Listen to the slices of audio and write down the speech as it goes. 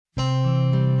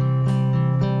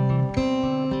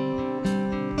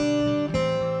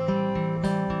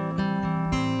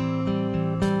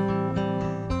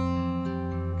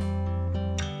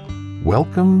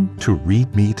Welcome to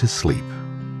Read Me to Sleep.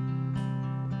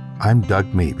 I'm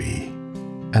Doug Maybe,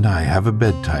 and I have a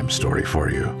bedtime story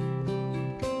for you.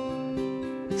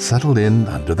 Settle in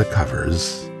under the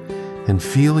covers and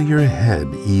feel your head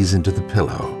ease into the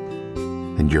pillow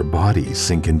and your body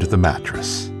sink into the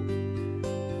mattress.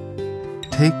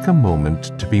 Take a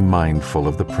moment to be mindful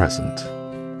of the present.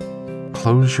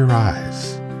 Close your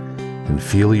eyes and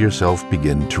feel yourself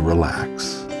begin to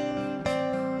relax.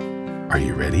 Are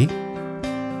you ready?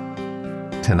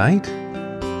 Tonight,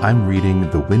 I'm reading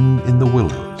The Wind in the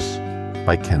Willows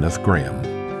by Kenneth Grahame.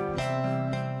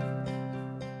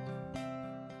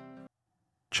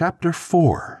 Chapter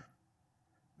 4.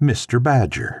 Mr.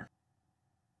 Badger.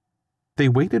 They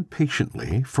waited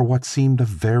patiently for what seemed a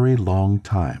very long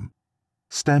time,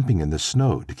 stamping in the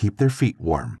snow to keep their feet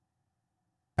warm.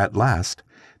 At last,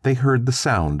 they heard the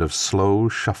sound of slow,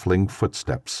 shuffling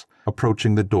footsteps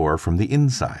approaching the door from the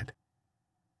inside.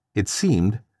 It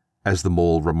seemed, as the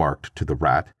mole remarked to the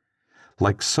rat,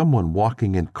 like someone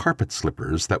walking in carpet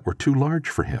slippers that were too large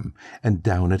for him and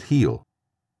down at heel,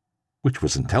 which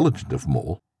was intelligent of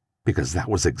Mole, because that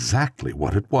was exactly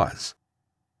what it was.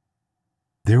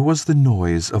 There was the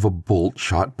noise of a bolt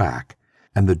shot back,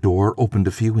 and the door opened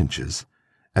a few inches,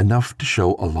 enough to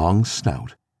show a long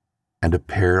snout and a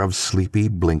pair of sleepy,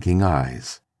 blinking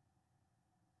eyes.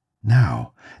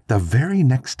 "Now, the very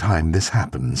next time this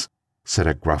happens," said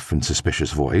a gruff and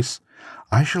suspicious voice,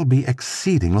 "I shall be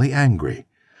exceedingly angry.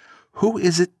 Who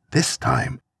is it this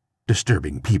time,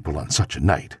 disturbing people on such a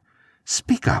night?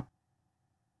 Speak up."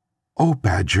 "Oh,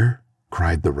 Badger,"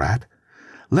 cried the rat,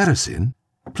 "let us in,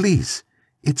 please.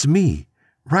 It's me,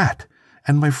 Rat,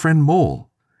 and my friend Mole,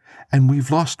 and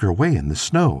we've lost our way in the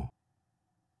snow."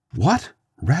 "What,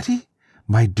 Ratty,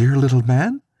 my dear little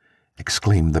man?"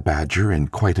 exclaimed the Badger in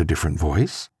quite a different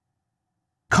voice.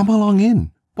 "Come along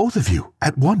in, both of you,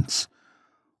 at once.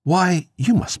 Why,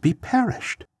 you must be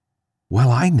perished.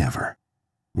 Well, I never.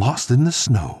 Lost in the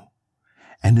snow,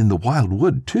 and in the wild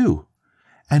wood, too,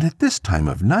 and at this time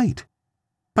of night.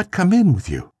 But come in with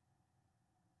you."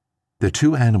 The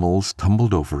two animals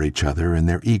tumbled over each other in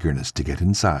their eagerness to get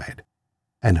inside,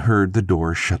 and heard the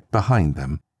door shut behind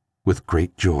them with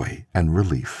great joy and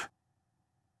relief.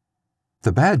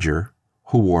 The Badger,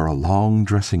 who wore a long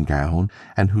dressing gown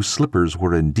and whose slippers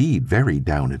were indeed very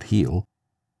down at heel,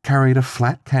 carried a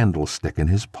flat candlestick in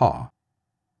his paw,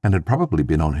 and had probably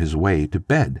been on his way to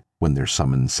bed when their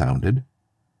summons sounded.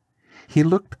 He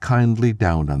looked kindly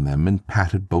down on them and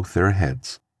patted both their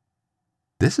heads.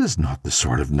 "This is not the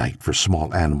sort of night for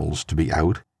small animals to be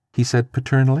out," he said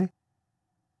paternally.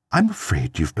 "I'm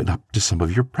afraid you've been up to some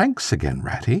of your pranks again,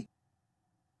 Ratty.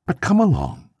 But come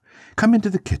along, come into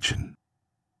the kitchen.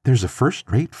 There's a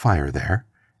first-rate fire there,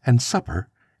 and supper,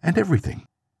 and everything."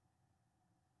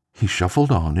 He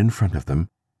shuffled on in front of them,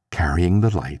 carrying the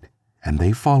light, and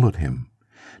they followed him,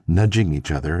 nudging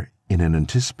each other in an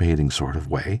anticipating sort of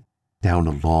way, down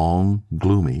a long,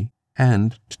 gloomy,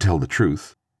 and, to tell the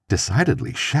truth,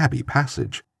 decidedly shabby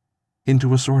passage,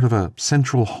 into a sort of a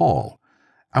central hall,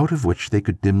 out of which they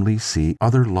could dimly see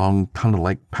other long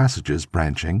tunnel-like passages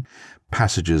branching,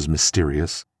 passages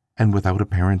mysterious, and without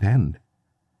apparent end.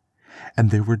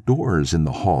 And there were doors in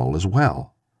the hall as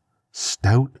well,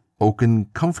 stout, oaken,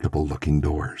 comfortable-looking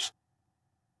doors.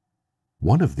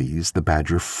 One of these the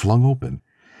Badger flung open,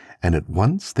 and at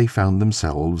once they found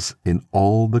themselves in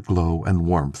all the glow and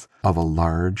warmth of a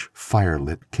large,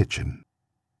 fire-lit kitchen.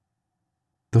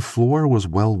 The floor was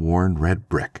well-worn red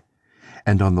brick,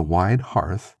 and on the wide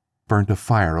hearth burnt a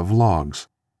fire of logs,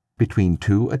 between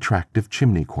two attractive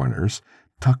chimney corners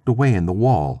tucked away in the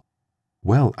wall,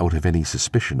 well out of any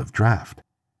suspicion of draught.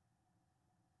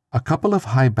 A couple of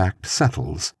high-backed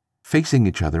settles, facing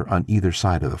each other on either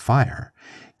side of the fire,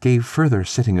 gave further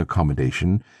sitting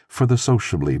accommodation for the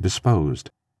sociably disposed.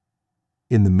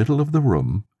 In the middle of the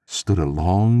room stood a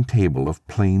long table of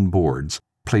plain boards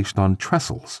placed on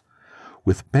trestles,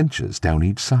 with benches down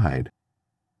each side.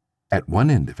 At one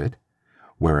end of it,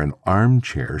 where an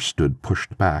armchair stood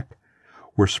pushed back,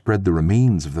 were spread the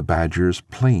remains of the Badger's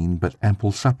plain but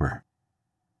ample supper.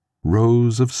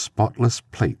 Rows of spotless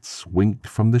plates winked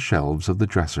from the shelves of the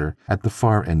dresser at the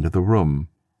far end of the room,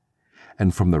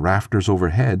 and from the rafters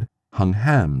overhead hung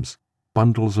hams,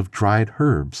 bundles of dried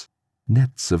herbs,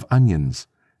 nets of onions,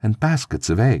 and baskets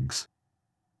of eggs.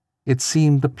 It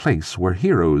seemed a place where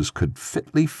heroes could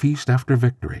fitly feast after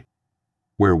victory,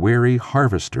 where weary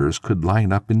harvesters could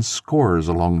line up in scores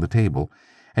along the table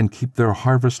and keep their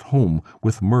harvest home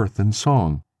with mirth and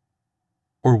song,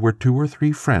 or where 2 or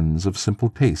 3 friends of simple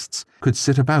tastes could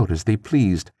sit about as they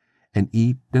pleased and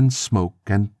eat and smoke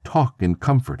and talk in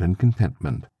comfort and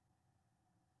contentment.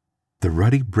 The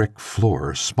ruddy brick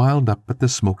floor smiled up at the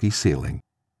smoky ceiling.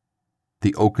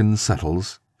 The oaken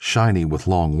settles, shiny with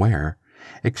long wear,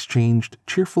 exchanged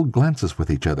cheerful glances with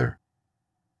each other.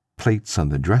 Plates on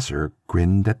the dresser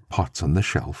grinned at pots on the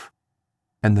shelf,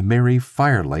 and the merry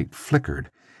firelight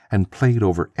flickered and played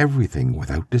over everything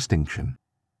without distinction.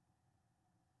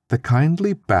 The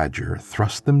kindly badger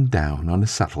thrust them down on a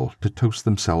settle to toast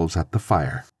themselves at the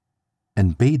fire,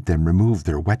 and bade them remove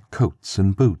their wet coats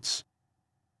and boots.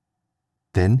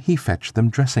 Then he fetched them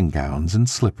dressing gowns and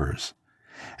slippers,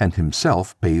 and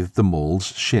himself bathed the mole's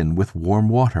shin with warm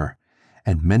water,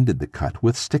 and mended the cut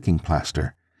with sticking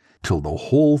plaster, till the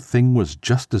whole thing was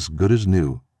just as good as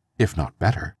new, if not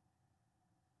better.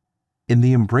 In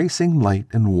the embracing light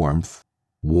and warmth,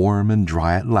 warm and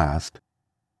dry at last,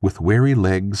 with weary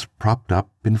legs propped up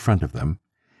in front of them,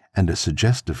 and a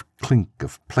suggestive clink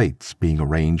of plates being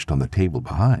arranged on the table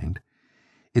behind,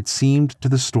 it seemed to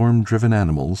the storm-driven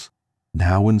animals,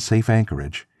 now in safe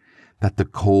anchorage, that the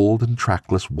cold and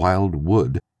trackless wild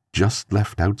wood just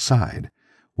left outside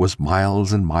was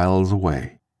miles and miles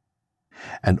away,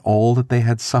 and all that they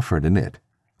had suffered in it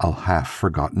a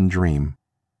half-forgotten dream.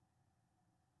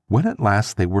 When at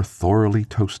last they were thoroughly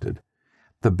toasted,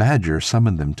 the badger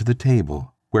summoned them to the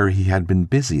table, where he had been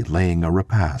busy laying a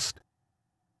repast.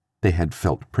 They had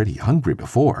felt pretty hungry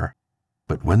before,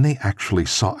 but when they actually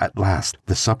saw at last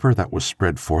the supper that was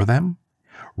spread for them,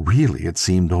 really it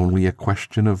seemed only a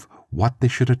question of what they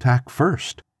should attack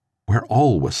first, where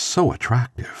all was so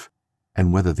attractive,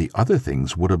 and whether the other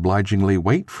things would obligingly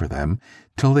wait for them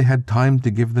till they had time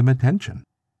to give them attention.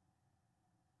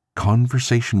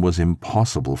 Conversation was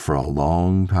impossible for a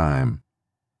long time,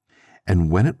 and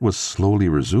when it was slowly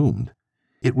resumed,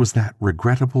 it was that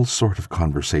regrettable sort of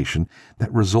conversation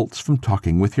that results from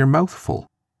talking with your mouth full.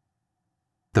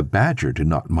 The badger did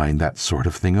not mind that sort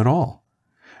of thing at all,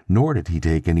 nor did he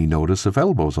take any notice of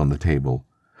elbows on the table,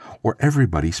 or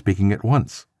everybody speaking at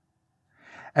once.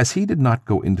 As he did not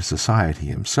go into society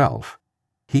himself,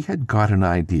 he had got an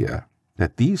idea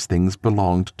that these things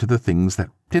belonged to the things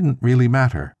that didn't really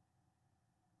matter.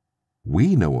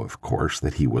 We know, of course,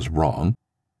 that he was wrong,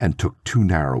 and took too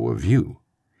narrow a view,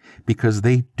 because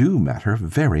they do matter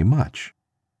very much,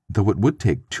 though it would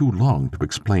take too long to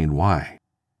explain why.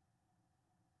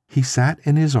 He sat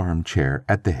in his armchair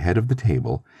at the head of the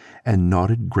table and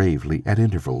nodded gravely at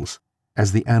intervals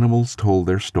as the animals told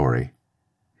their story,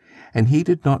 and he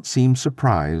did not seem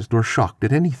surprised or shocked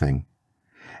at anything,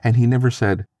 and he never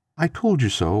said, "I told you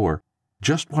so," or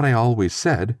 "just what I always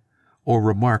said," or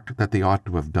remarked that they ought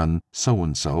to have done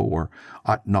so-and-so, or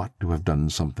ought not to have done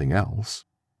something else.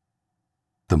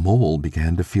 The mole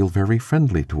began to feel very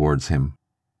friendly towards him.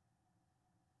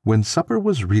 When supper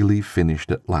was really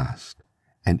finished at last,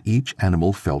 and each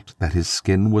animal felt that his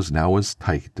skin was now as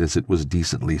tight as it was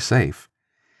decently safe,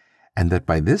 and that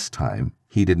by this time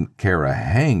he didn't care a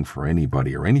hang for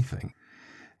anybody or anything,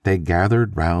 they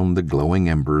gathered round the glowing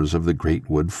embers of the great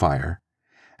wood fire,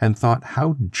 and thought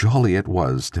how jolly it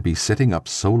was to be sitting up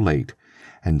so late,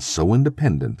 and so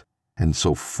independent, and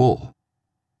so full.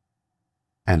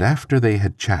 And after they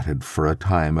had chatted for a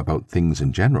time about things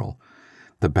in general,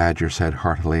 the badger said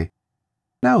heartily,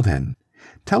 "Now then,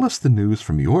 tell us the news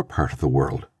from your part of the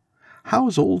world.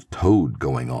 How's old Toad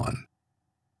going on?"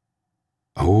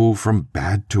 "Oh, from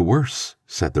bad to worse,"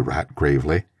 said the rat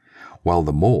gravely, while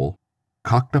the mole,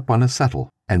 cocked up on a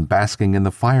settle and basking in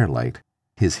the firelight,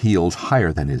 his heels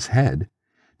higher than his head,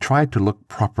 tried to look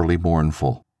properly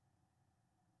mournful.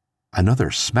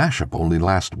 "Another smash-up only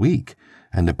last week,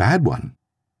 and a bad one.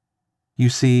 You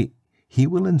see, he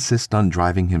will insist on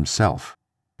driving himself,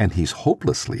 and he's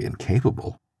hopelessly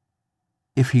incapable.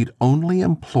 If he'd only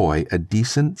employ a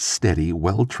decent, steady,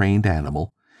 well-trained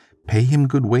animal, pay him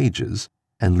good wages,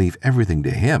 and leave everything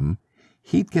to him,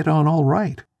 he'd get on all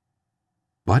right.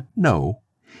 But no,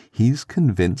 he's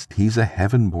convinced he's a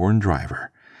heaven-born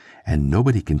driver, and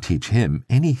nobody can teach him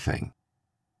anything.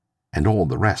 And all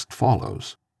the rest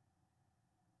follows."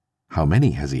 "How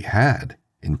many has he had?"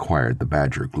 inquired the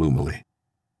badger gloomily.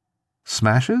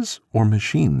 "Smashes or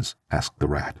machines?" asked the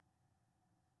rat.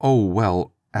 "Oh,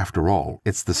 well, after all,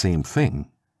 it's the same thing,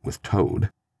 with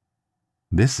Toad.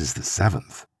 This is the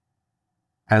 7th.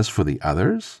 As for the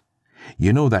others,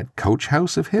 you know that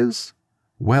coach-house of his?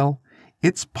 Well,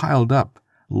 it's piled up,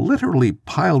 literally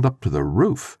piled up to the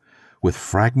roof, with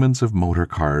fragments of motor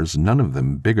cars, none of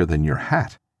them bigger than your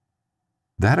hat.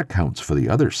 That accounts for the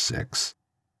other 6,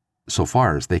 so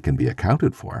far as they can be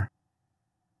accounted for."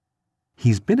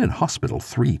 "He's been in hospital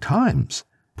 3 times,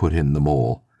 put in the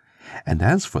mole, and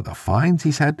as for the fines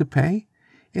he's had to pay,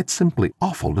 it's simply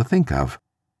awful to think of."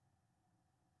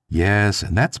 Yes,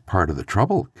 and that's part of the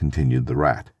trouble, continued the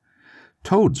rat.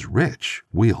 Toad's rich,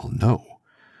 we all know,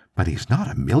 but he's not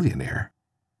a millionaire.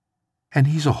 And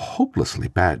he's a hopelessly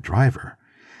bad driver,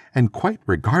 and quite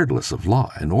regardless of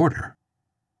law and order.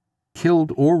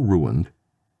 Killed or ruined,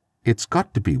 it's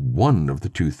got to be one of the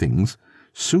two things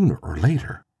sooner or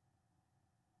later.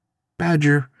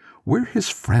 Badger, we're his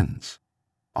friends.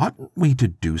 Oughtn't we to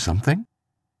do something?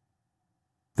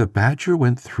 The Badger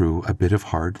went through a bit of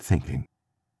hard thinking.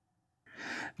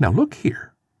 Now look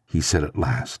here, he said at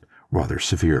last, rather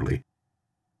severely.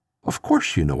 Of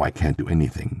course you know I can't do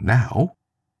anything now.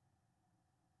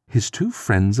 His two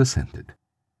friends assented,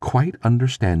 quite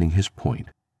understanding his point.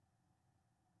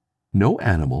 No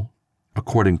animal,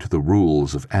 according to the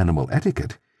rules of animal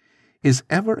etiquette, is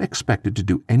ever expected to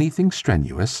do anything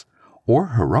strenuous or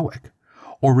heroic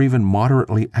or even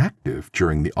moderately active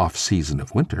during the off-season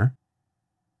of winter.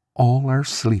 All are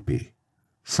sleepy,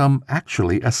 some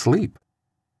actually asleep.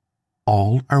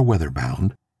 All are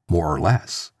weather-bound, more or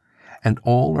less, and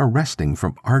all are resting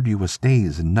from arduous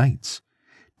days and nights,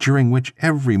 during which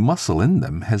every muscle in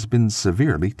them has been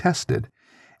severely tested,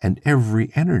 and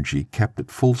every energy kept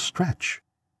at full stretch.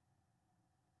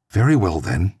 Very well,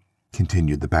 then,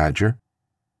 continued the Badger.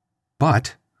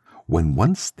 But when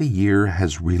once the year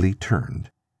has really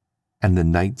turned, and the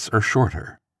nights are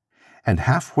shorter, and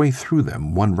halfway through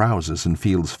them one rouses and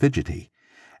feels fidgety,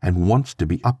 and wants to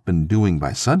be up and doing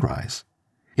by sunrise,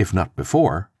 if not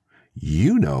before,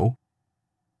 you know.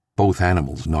 Both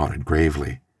animals nodded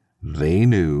gravely. They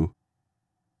knew.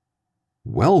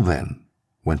 Well then,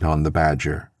 went on the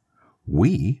Badger,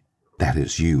 we, that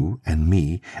is you and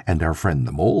me and our friend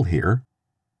the Mole here,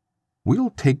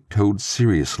 we'll take Toad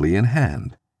seriously in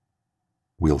hand.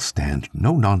 We'll stand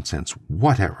no nonsense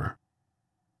whatever.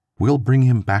 We'll bring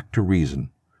him back to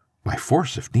reason, by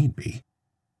force if need be.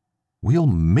 We'll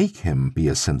make him be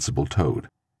a sensible Toad.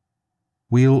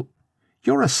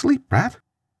 You're asleep, Rat.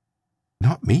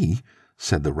 Not me,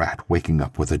 said the Rat, waking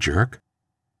up with a jerk.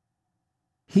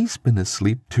 He's been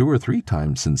asleep 2 or 3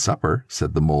 times since supper,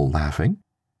 said the Mole, laughing.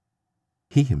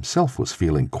 He himself was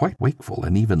feeling quite wakeful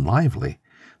and even lively,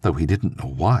 though he didn't know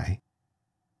why.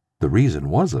 The reason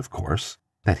was, of course,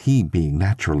 that he being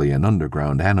naturally an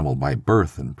underground animal by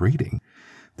birth and breeding,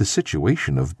 the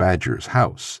situation of Badger's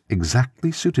house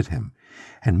exactly suited him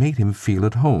and made him feel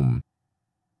at home,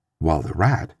 while the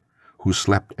Rat, who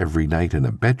slept every night in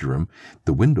a bedroom,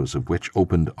 the windows of which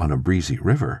opened on a breezy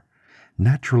river,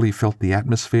 naturally felt the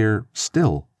atmosphere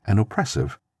still and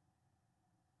oppressive.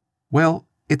 Well,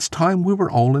 it's time we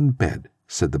were all in bed,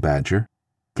 said the Badger,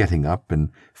 getting up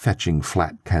and fetching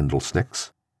flat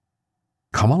candlesticks.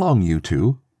 Come along, you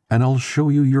two, and I'll show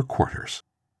you your quarters.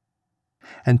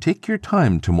 And take your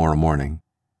time tomorrow morning.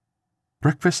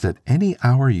 Breakfast at any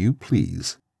hour you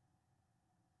please.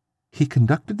 He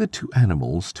conducted the 2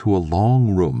 animals to a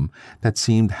long room that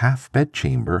seemed half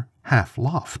bedchamber, half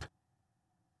loft.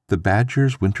 The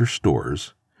Badger's winter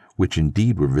stores, which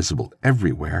indeed were visible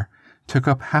everywhere, took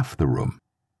up half the room.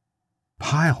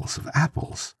 Piles of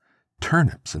apples,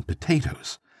 turnips and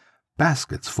potatoes,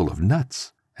 baskets full of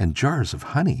nuts, and jars of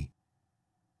honey.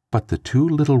 But the 2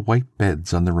 little white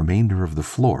beds on the remainder of the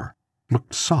floor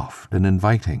looked soft and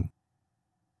inviting,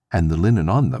 and the linen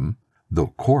on them,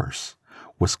 though coarse,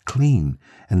 was clean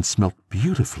and smelt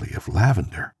beautifully of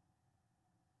lavender.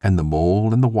 And the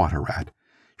Mole and the Water Rat,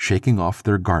 shaking off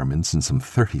their garments in some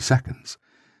 30 seconds,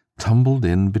 tumbled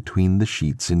in between the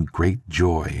sheets in great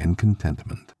joy and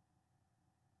contentment.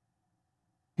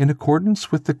 In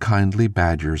accordance with the kindly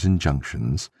Badger's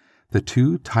injunctions, the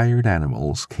 2 tired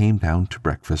animals came down to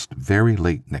breakfast very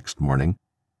late next morning,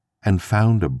 and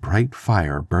found a bright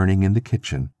fire burning in the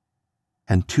kitchen,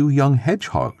 and 2 young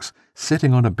hedgehogs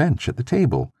sitting on a bench at the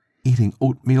table, eating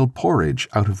oatmeal porridge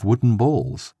out of wooden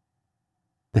bowls.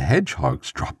 The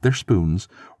hedgehogs dropped their spoons,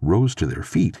 rose to their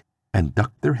feet, and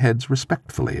ducked their heads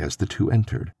respectfully as the 2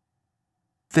 entered.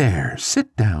 There,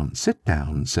 sit down,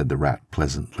 said the Rat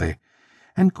pleasantly,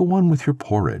 and go on with your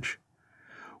porridge.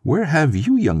 Where have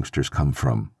you youngsters come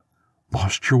from?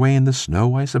 Lost your way in the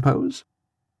snow, I suppose?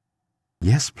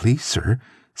 Yes, please, sir,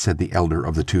 said the elder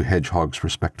of the 2 hedgehogs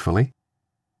respectfully.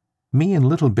 Me and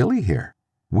little Billy here.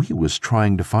 We was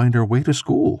trying to find our way to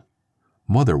school.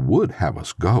 Mother would have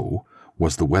us go,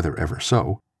 was the weather ever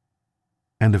so.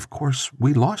 And of course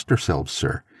we lost ourselves,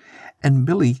 sir, and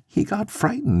Billy he got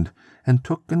frightened and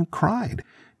took and cried,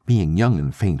 being young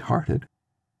and faint-hearted.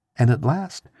 And at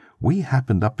last we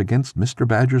happened up against Mr.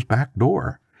 Badger's back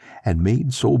door, and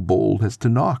made so bold as to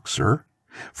knock, sir,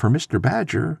 for Mr.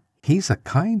 Badger, he's a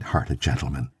kind-hearted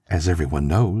gentleman, as everyone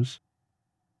knows.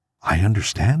 I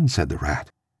understand, said the Rat.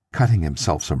 cutting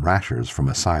himself some rashers from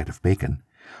a side of bacon,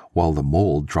 while the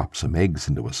mole dropped some eggs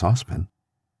into a saucepan.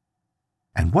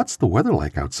 "And what's the weather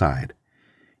like outside?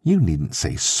 You needn't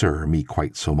say 'sir' me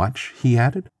quite so much," he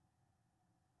added.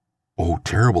 "Oh,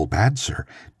 terrible bad, sir,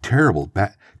 terrible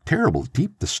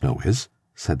deep the snow is,"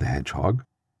 said the hedgehog.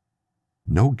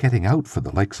 "No getting out for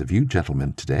the likes of you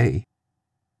gentlemen today."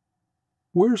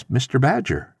 "Where's Mr.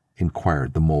 Badger?"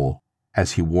 inquired the mole,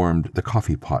 as he warmed the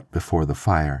coffee pot before the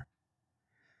fire.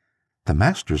 "The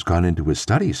master's gone into his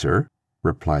study, sir,"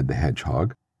 replied the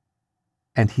hedgehog,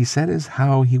 "and he said as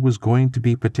how he was going to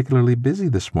be particularly busy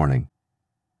this morning,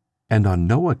 and on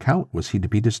no account was he to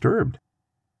be disturbed."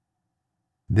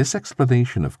 This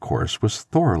explanation, of course, was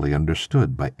thoroughly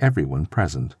understood by everyone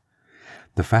present.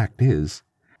 The fact is,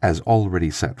 as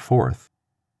already set forth,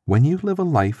 when you live a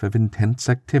life of intense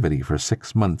activity for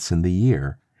 6 months in the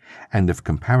year, and of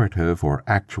comparative or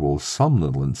actual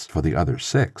somnolence for the other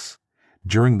 6,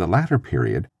 during the latter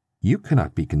period you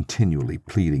cannot be continually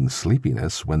pleading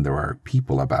sleepiness when there are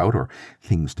people about or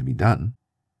things to be done.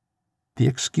 The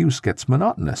excuse gets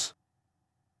monotonous.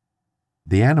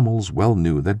 The animals well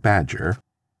knew that Badger,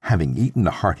 having eaten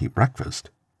a hearty breakfast,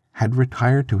 had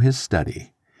retired to his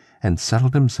study and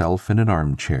settled himself in an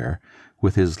armchair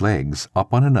with his legs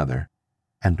up on another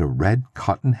and a red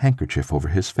cotton handkerchief over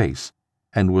his face,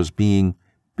 and was being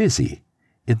busy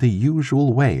in the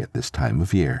usual way at this time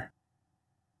of year.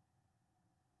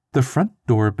 The front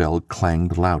door bell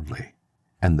clanged loudly,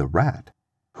 and the rat,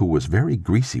 who was very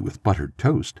greasy with buttered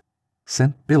toast,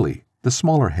 sent Billy, the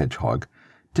smaller hedgehog,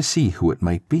 to see who it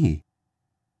might be.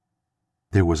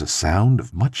 There was a sound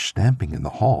of much stamping in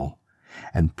the hall,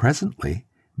 and presently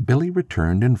Billy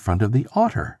returned in front of the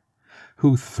otter,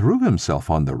 who threw himself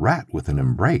on the rat with an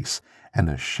embrace and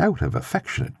a shout of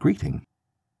affectionate greeting.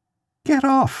 "Get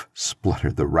off!"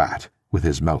 spluttered the rat, with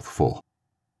his mouth full.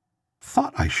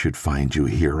 "Thought I should find you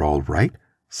here all right,"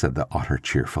 said the otter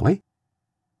cheerfully.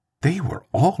 "They were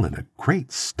all in a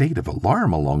great state of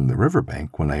alarm along the river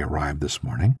bank when I arrived this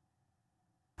morning.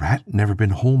 Rat never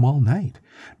been home all night,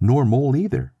 nor Mole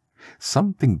either.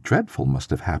 Something dreadful must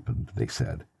have happened, they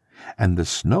said, and the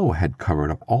snow had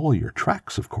covered up all your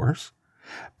tracks, of course.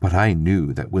 But I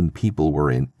knew that when people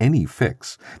were in any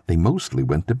fix, they mostly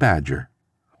went to Badger,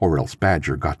 or else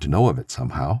Badger got to know of it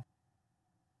somehow.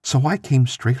 So I came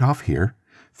straight off here,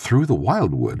 through the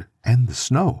wildwood and the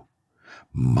snow.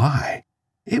 My,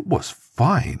 it was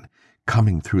fine,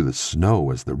 coming through the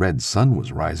snow as the red sun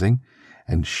was rising,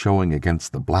 and showing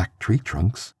against the black tree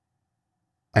trunks.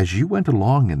 As you went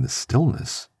along in the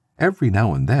stillness, every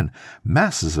now and then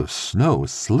masses of snow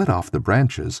slid off the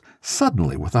branches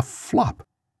suddenly with a flop,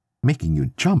 making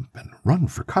you jump and run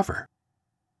for cover.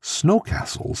 Snow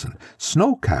castles and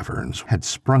snow caverns had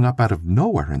sprung up out of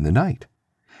nowhere in the night,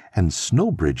 and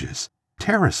snow bridges,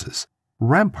 terraces,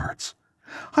 ramparts.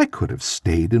 I could have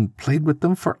stayed and played with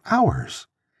them for hours.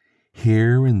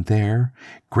 Here and there,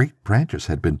 great branches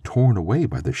had been torn away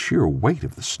by the sheer weight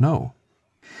of the snow,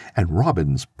 and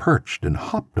robins perched and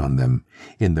hopped on them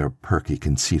in their perky,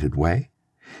 conceited way,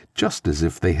 just as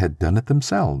if they had done it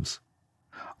themselves.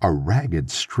 A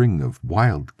ragged string of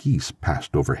wild geese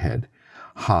passed overhead,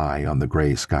 high on the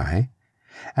grey sky,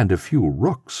 and a few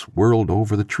rooks whirled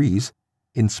over the trees,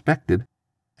 inspected,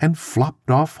 and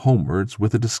flopped off homewards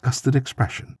with a disgusted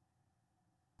expression.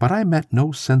 But I met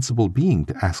no sensible being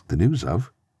to ask the news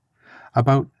of.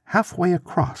 About halfway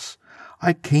across,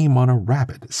 I came on a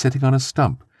rabbit sitting on a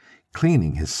stump,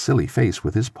 cleaning his silly face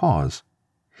with his paws.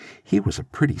 He was a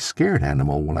pretty scared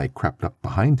animal when I crept up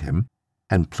behind him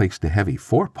and placed a heavy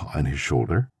forepaw on his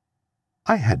shoulder.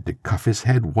 I had to cuff his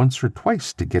head once or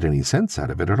twice to get any sense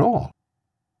out of it at all.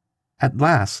 At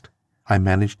last, I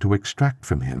managed to extract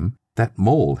from him that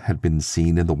Mole had been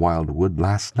seen in the wildwood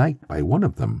last night by one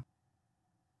of them.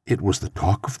 It was the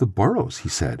talk of the burrows, he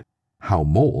said, how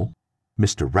Mole,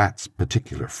 Mr. Rat's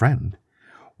particular friend,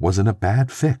 was in a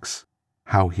bad fix,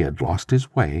 how he had lost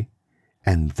his way,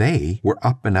 and they were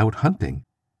up and out hunting,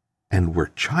 and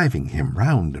were chiving him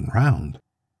round and round.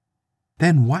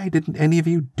 "Then why didn't any of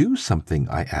you do something?"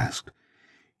 I asked.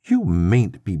 "You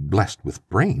mayn't be blessed with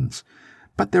brains,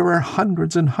 but there are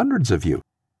hundreds and hundreds of you,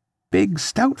 big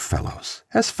stout fellows,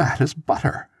 as fat as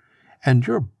butter, and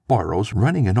your burrows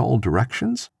running in all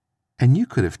directions, and you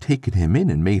could have taken him in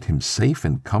and made him safe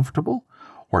and comfortable,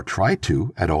 or tried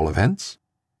to, at all events."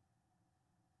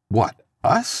 "What,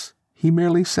 us?" he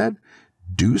merely said.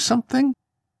 "Do something?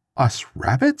 Us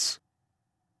rabbits?"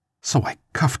 So I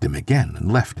cuffed him again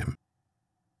and left him.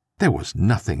 There was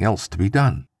nothing else to be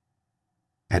done.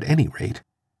 At any rate,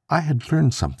 I had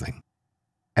learned something.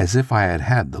 As if I had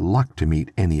had the luck to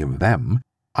meet any of them,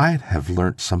 I'd have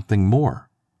learnt something more.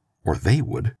 or they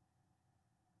would.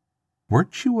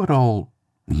 "Weren't you at all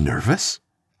nervous?"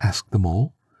 asked the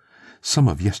mole, some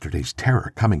of yesterday's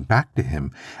terror coming back to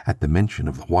him at the mention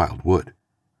of the wild wood.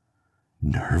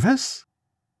 "Nervous?"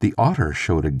 The otter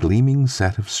showed a gleaming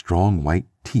set of strong white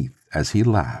teeth as he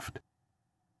laughed.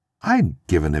 "I'd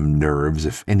given him nerves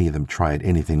if any of them tried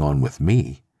anything on with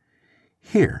me.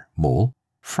 Here, Mole,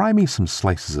 fry me some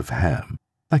slices of ham,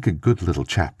 like a good little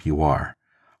chap you are.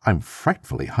 I'm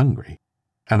frightfully hungry,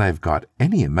 and I've got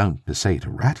any amount to say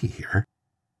to Ratty here.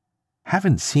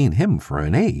 Haven't seen him for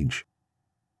an age."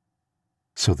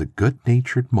 So the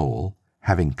good-natured mole,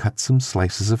 having cut some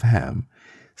slices of ham,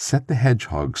 set the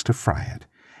hedgehogs to fry it,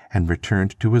 and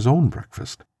returned to his own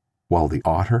breakfast, while the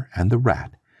otter and the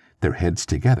rat, their heads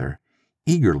together,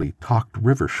 eagerly talked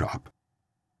river shop,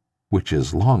 which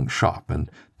is long shop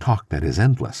and talk that is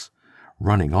endless,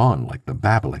 running on like the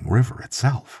babbling river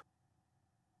itself.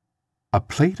 A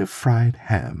plate of fried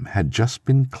ham had just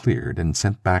been cleared and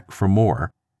sent back for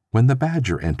more when the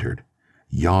badger entered,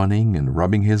 yawning and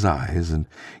rubbing his eyes and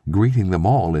greeting them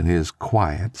all in his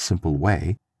quiet, simple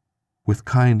way, with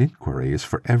kind inquiries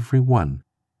for every one.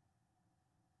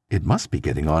 "It must be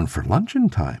getting on for luncheon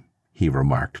time," he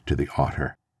remarked to the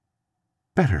otter.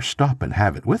 "Better stop and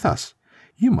have it with us.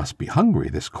 You must be hungry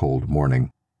this cold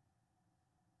morning."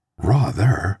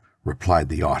 "Rather," replied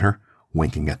the otter,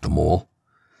 winking at the mole.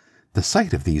 "The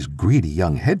sight of these greedy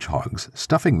young hedgehogs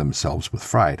stuffing themselves with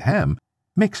fried ham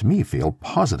makes me feel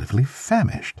positively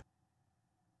famished."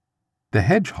 The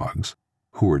hedgehogs,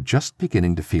 who were just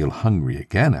beginning to feel hungry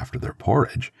again after their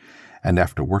porridge, and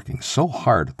after working so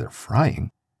hard at their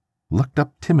frying, looked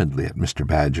up timidly at Mr.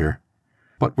 Badger,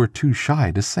 but were too shy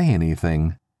to say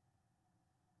anything.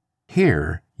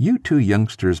 "Here, you two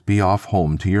youngsters be off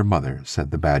home to your mother,"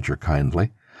 said the badger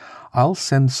kindly. "I'll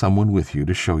send someone with you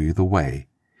to show you the way.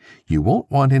 You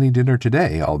won't want any dinner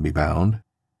today, I'll be bound."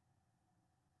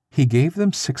 He gave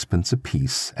them 6pence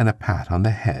apiece and a pat on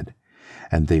the head,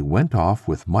 and they went off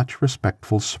with much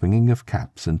respectful swinging of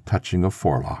caps and touching of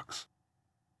forelocks.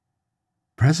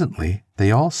 Presently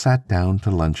they all sat down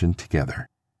to luncheon together.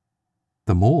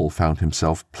 The mole found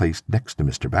himself placed next to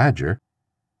Mr. Badger,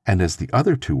 and as the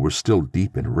other two were still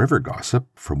deep in river gossip,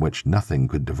 from which nothing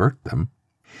could divert them,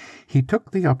 he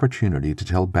took the opportunity to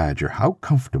tell Badger how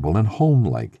comfortable and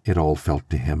home-like it all felt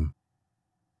to him.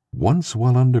 "Once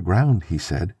well underground," he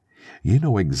said, "you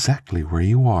know exactly where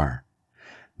you are.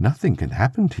 Nothing can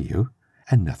happen to you,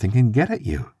 and nothing can get at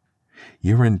you.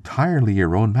 You're entirely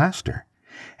your own master,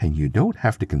 and you don't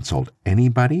have to consult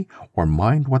anybody or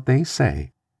mind what they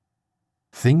say.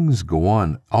 Things go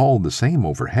on all the same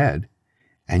overhead,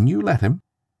 and you let him,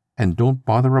 and don't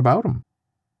bother about 'em.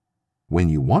 When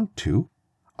you want to,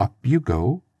 up you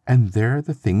go, and there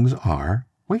the things are,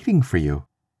 waiting for you."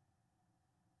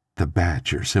 The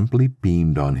badger simply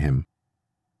beamed on him.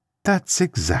 "That's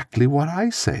exactly what I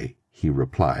say," he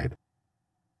replied.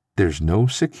 "There's no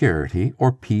security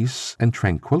or peace and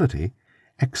tranquility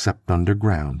except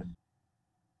underground.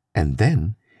 And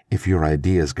then, if your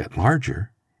ideas get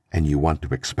larger, and you want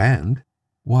to expand,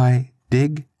 why,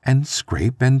 dig and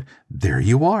scrape, and there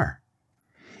you are.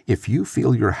 If you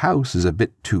feel your house is a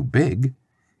bit too big,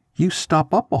 you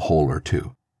stop up a hole or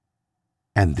two,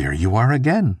 and there you are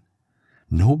again.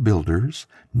 No builders,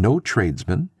 no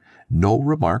tradesmen, no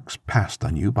remarks passed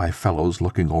on you by fellows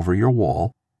looking over your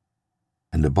wall,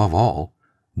 and above all,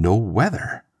 no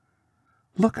weather.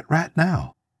 Look at Rat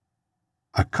now.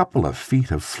 A couple of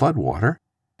feet of flood water,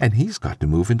 and he's got to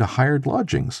move into hired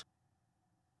lodgings.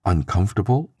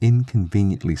 Uncomfortable,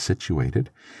 inconveniently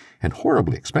situated, and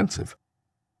horribly expensive.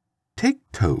 Take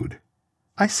Toad.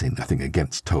 I say nothing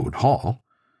against Toad Hall.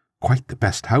 Quite the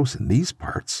best house in these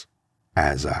parts,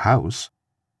 as a house.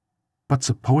 But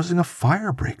supposing a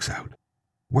fire breaks out,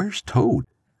 where's Toad?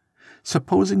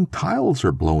 Supposing tiles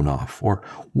are blown off, or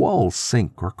walls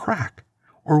sink or crack,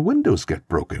 or windows get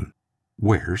broken,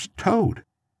 where's Toad?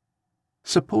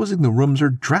 Supposing the rooms are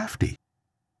drafty.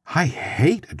 I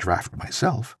hate a draft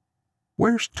myself.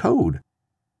 Where's Toad?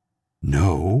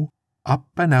 No, up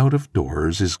and out of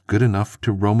doors is good enough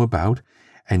to roam about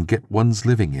and get one's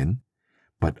living in,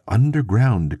 but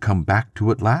underground to come back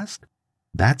to at last,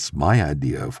 that's my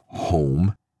idea of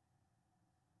home."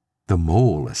 The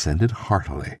mole assented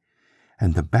heartily,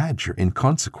 and the badger, in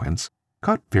consequence,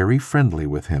 got very friendly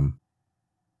with him.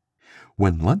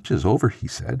 "When lunch is over," he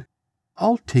said,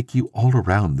 "I'll take you all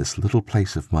around this little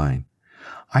place of mine.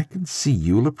 I can see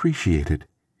you'll appreciate it.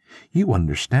 You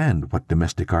understand what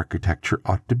domestic architecture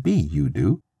ought to be, you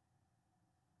do."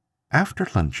 After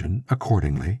luncheon,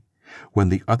 accordingly, when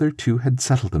the other two had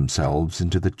settled themselves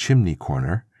into the chimney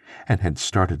corner and had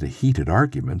started a heated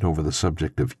argument over the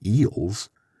subject of eels,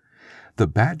 the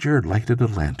Badger lighted a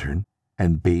lantern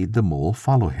and bade the Mole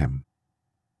follow him.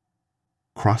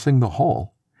 Crossing the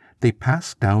hall, they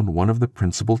passed down one of the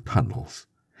principal tunnels,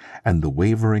 and the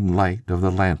wavering light of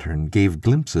the lantern gave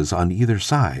glimpses on either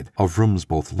side of rooms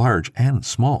both large and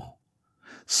small,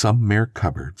 some mere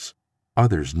cupboards,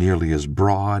 others nearly as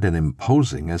broad and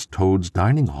imposing as Toad's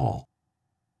dining hall.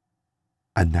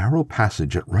 A narrow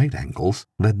passage at right angles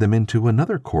led them into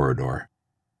another corridor,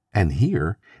 and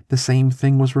here the same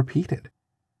thing was repeated.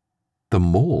 The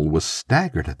Mole was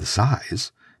staggered at the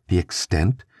size, the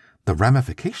extent, the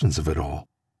ramifications of it all,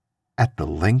 at the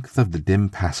length of the dim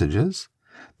passages,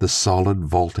 the solid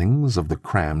vaultings of the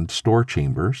crammed store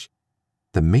chambers,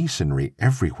 the masonry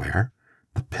everywhere,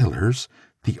 the pillars,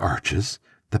 the arches,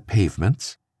 the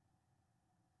pavements.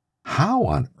 "How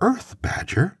on earth,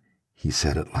 Badger," he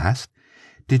said at last,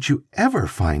 "did you ever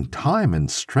find time and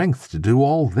strength to do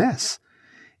all this?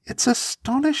 It's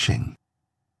astonishing."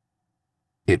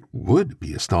 "It would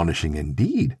be astonishing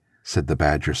indeed," said the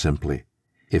Badger simply,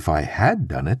 "if I had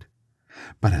done it.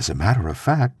 But as a matter of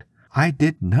fact, I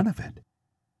did none of it,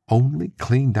 only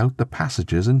cleaned out the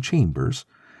passages and chambers,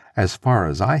 as far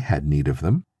as I had need of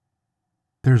them.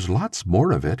 There's lots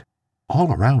more of it,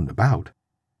 all around about.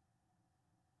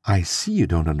 I see you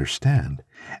don't understand,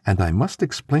 and I must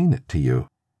explain it to you.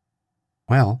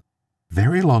 Well,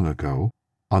 very long ago,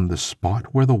 on the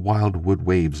spot where the wildwood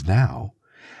waves now,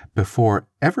 before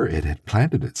ever it had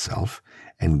planted itself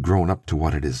and grown up to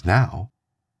what it is now,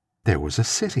 there was a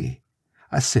city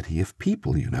of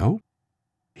people, you know.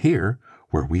 Here,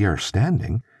 where we are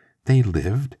standing, they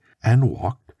lived and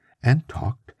walked and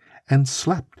talked and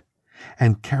slept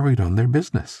and carried on their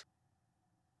business.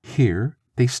 Here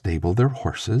they stabled their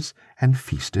horses and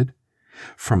feasted.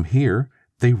 From here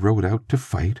they rode out to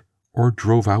fight or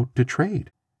drove out to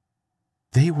trade.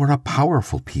 They were a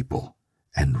powerful people,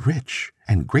 and rich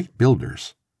and great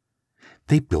builders.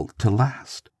 They built to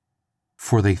last,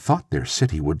 for they thought their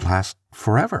city would last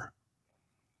forever."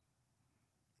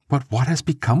 "But what has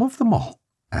become of them all?"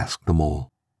 asked the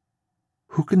Mole.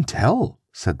 "Who can tell?"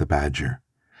 said the Badger.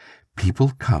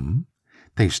 "People come,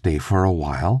 they stay for a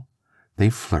while, they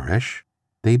flourish,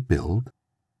 they build,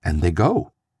 and they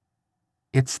go.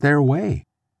 It's their way.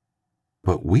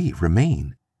 But we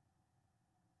remain.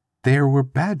 There were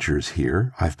badgers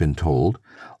here, I've been told,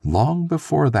 long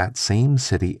before that same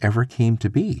city ever came to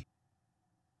be.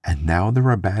 And now there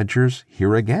are badgers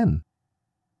here again.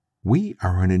 We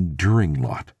are an enduring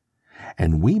lot,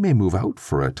 and we may move out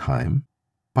for a time,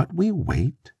 but we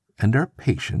wait and are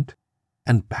patient,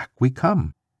 and back we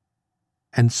come.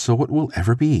 And so it will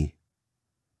ever be."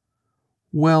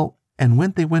 "Well, and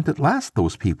when they went at last,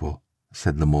 those people?"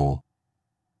 said the Mole.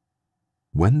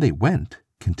 "When they went,"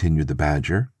 continued the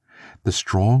Badger, "the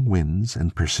strong winds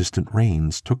and persistent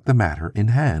rains took the matter in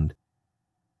hand.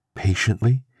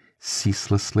 Patiently,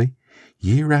 ceaselessly,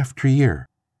 year after year.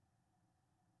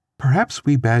 Perhaps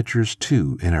we Badgers,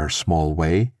 too, in our small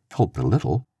way, helped a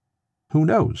little. Who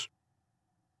knows?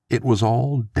 It was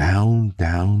all down,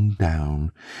 down,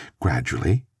 down,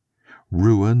 gradually,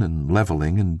 ruin and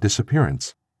leveling and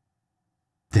disappearance.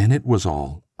 Then it was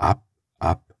all up,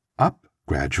 up, up,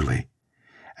 gradually,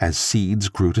 as seeds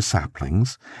grew to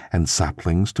saplings, and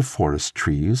saplings to forest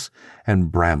trees,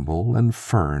 and bramble and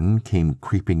fern came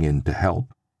creeping in to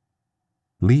help.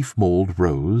 Leaf mold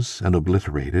rose and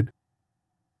obliterated.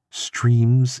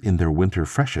 Streams in their winter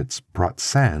freshets brought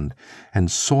sand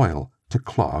and soil to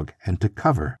clog and to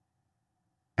cover.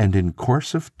 And in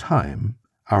course of time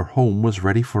our home was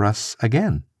ready for us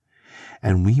again,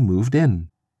 and we moved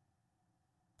in.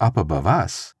 Up above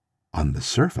us, on the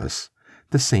surface,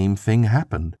 the same thing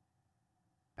happened.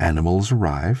 Animals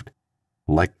arrived,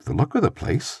 liked the look of the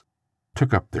place,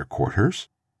 took up their quarters,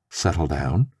 settled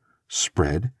down,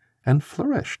 spread, and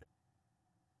flourished.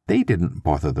 They didn't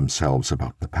bother themselves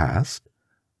about the past.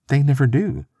 They never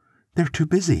do. They're too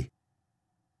busy.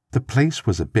 The place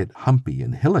was a bit humpy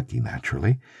and hillocky,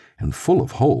 naturally, and full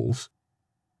of holes,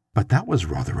 but that was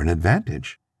rather an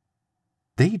advantage.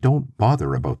 They don't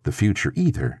bother about the future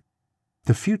either.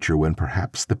 The future when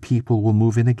perhaps the people will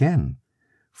move in again,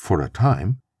 for a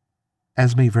time,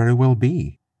 as may very well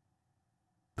be.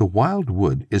 The wild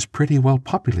wood is pretty well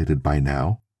populated by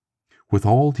now, with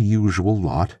all the usual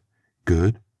lot,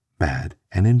 good, bad,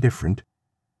 and indifferent.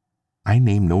 I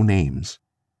name no names.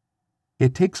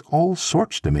 It takes all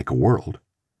sorts to make a world,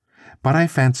 but I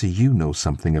fancy you know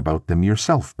something about them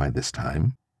yourself by this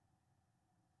time."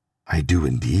 "I do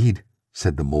indeed,"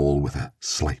 said the Mole with a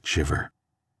slight shiver.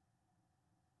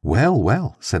 "Well,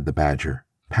 well," said the Badger,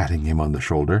 patting him on the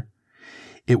shoulder,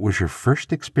 It was your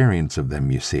first experience of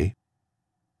them, you see.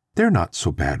 They're not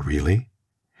so bad, really,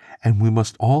 and we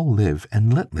must all live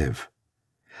and let live.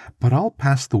 But I'll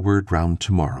pass the word round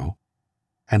tomorrow,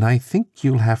 and I think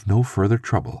you'll have no further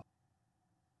trouble.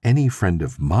 Any friend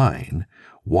of mine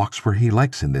walks where he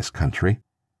likes in this country,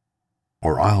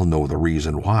 or I'll know the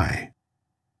reason why."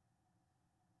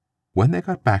 When they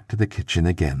got back to the kitchen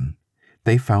again,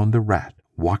 they found the rat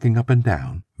walking up and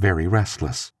down, very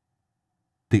restless.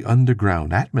 The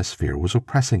underground atmosphere was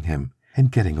oppressing him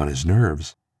and getting on his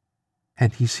nerves,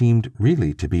 and he seemed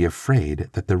really to be afraid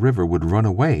that the river would run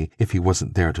away if he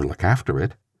wasn't there to look after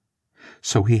it.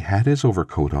 So he had his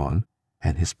overcoat on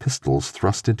and his pistols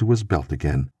thrust into his belt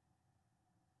again.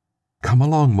 "Come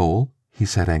along, Mole," he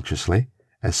said anxiously,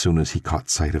 as soon as he caught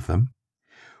sight of them.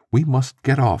 "We must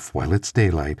get off while it's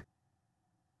daylight.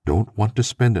 Don't want to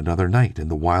spend another night in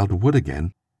the wild wood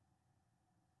again."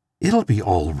 "It'll be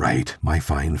all right, my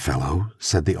fine fellow,"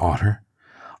 said the Otter.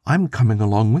 "I'm coming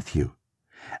along with you,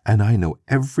 and I know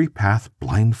every path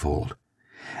blindfold,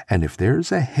 and if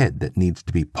there's a head that needs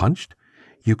to be punched,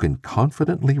 you can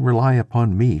confidently rely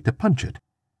upon me to punch it."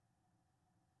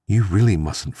 "You really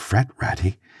mustn't fret,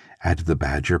 Ratty," added the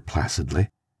Badger placidly.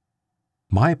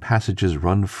 "My passages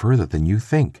run further than you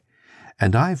think,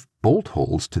 and I've bolt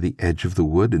holes to the edge of the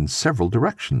wood in several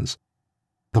directions,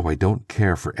 though I don't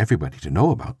care for everybody to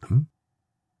know about them.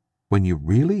 When you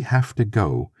really have to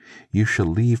go, you shall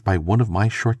leave by one of my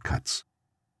shortcuts.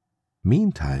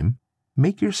 Meantime,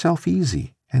 make yourself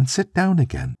easy and sit down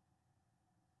again."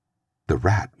 The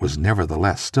rat was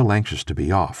nevertheless still anxious to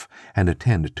be off and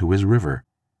attend to his river.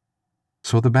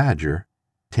 So the Badger,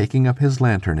 taking up his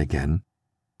lantern again,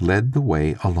 led the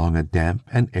way along a damp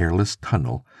and airless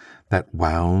tunnel that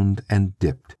wound and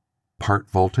dipped, part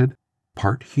vaulted,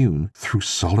 part hewn through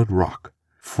solid rock,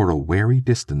 for a weary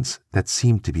distance that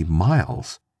seemed to be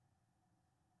miles.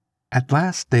 At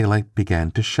last daylight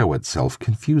began to show itself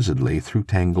confusedly through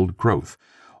tangled growth,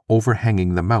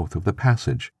 overhanging the mouth of the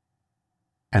passage,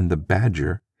 and the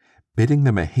Badger, bidding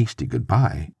them a hasty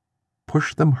good-bye,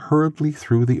 pushed them hurriedly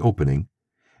through the opening,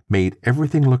 made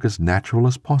everything look as natural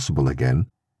as possible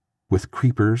again, with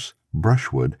creepers,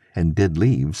 brushwood, and dead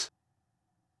leaves,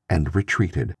 and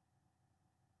retreated.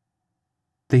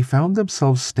 They found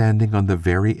themselves standing on the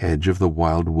very edge of the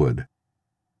wild wood,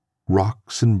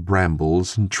 rocks and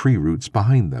brambles and tree roots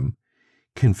behind them,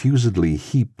 confusedly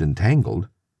heaped and tangled.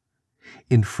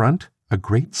 In front, a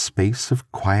great space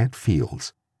of quiet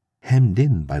fields, hemmed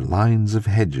in by lines of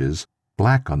hedges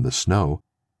black on the snow,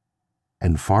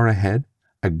 and far ahead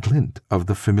a glint of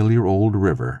the familiar old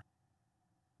river,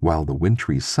 while the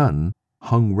wintry sun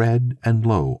hung red and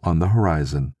low on the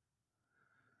horizon.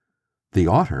 The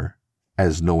Otter,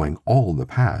 as knowing all the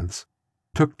paths,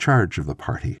 took charge of the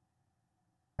party,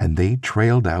 and they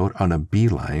trailed out on a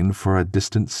bee-line for a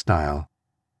distant stile.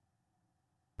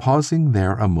 Pausing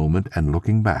there a moment and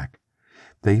looking back,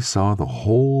 they saw the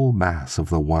whole mass of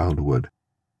the wildwood,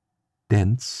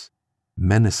 dense,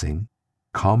 menacing,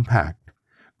 compact,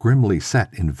 grimly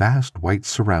set in vast white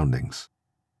surroundings.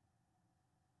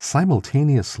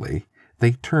 Simultaneously,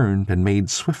 they turned and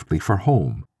made swiftly for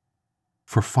home,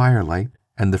 for firelight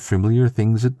and the familiar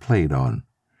things it played on,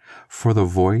 for the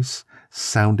voice,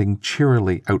 sounding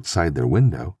cheerily outside their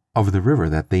window, of the river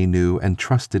that they knew and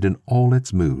trusted in all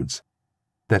its moods,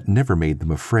 that never made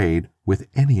them afraid with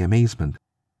any amazement.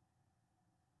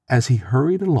 As he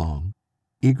hurried along,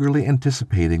 eagerly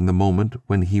anticipating the moment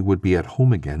when he would be at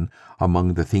home again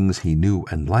among the things he knew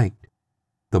and liked,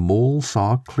 the Mole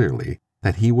saw clearly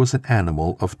that he was an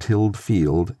animal of tilled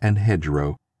field and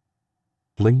hedgerow,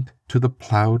 linked to the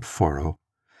ploughed furrow,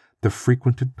 the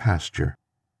frequented pasture,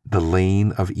 the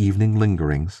lane of evening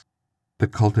lingerings, the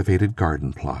cultivated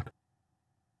garden plot.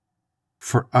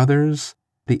 For others,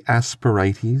 the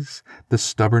asperities, the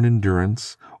stubborn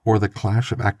endurance, or the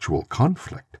clash of actual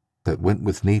conflict that went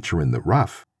with nature in the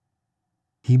rough,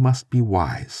 he must be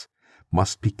wise,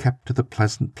 must be kept to the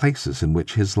pleasant places in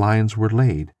which his lines were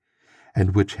laid,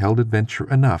 and which held adventure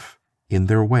enough, in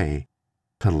their way,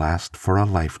 to last for a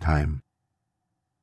lifetime.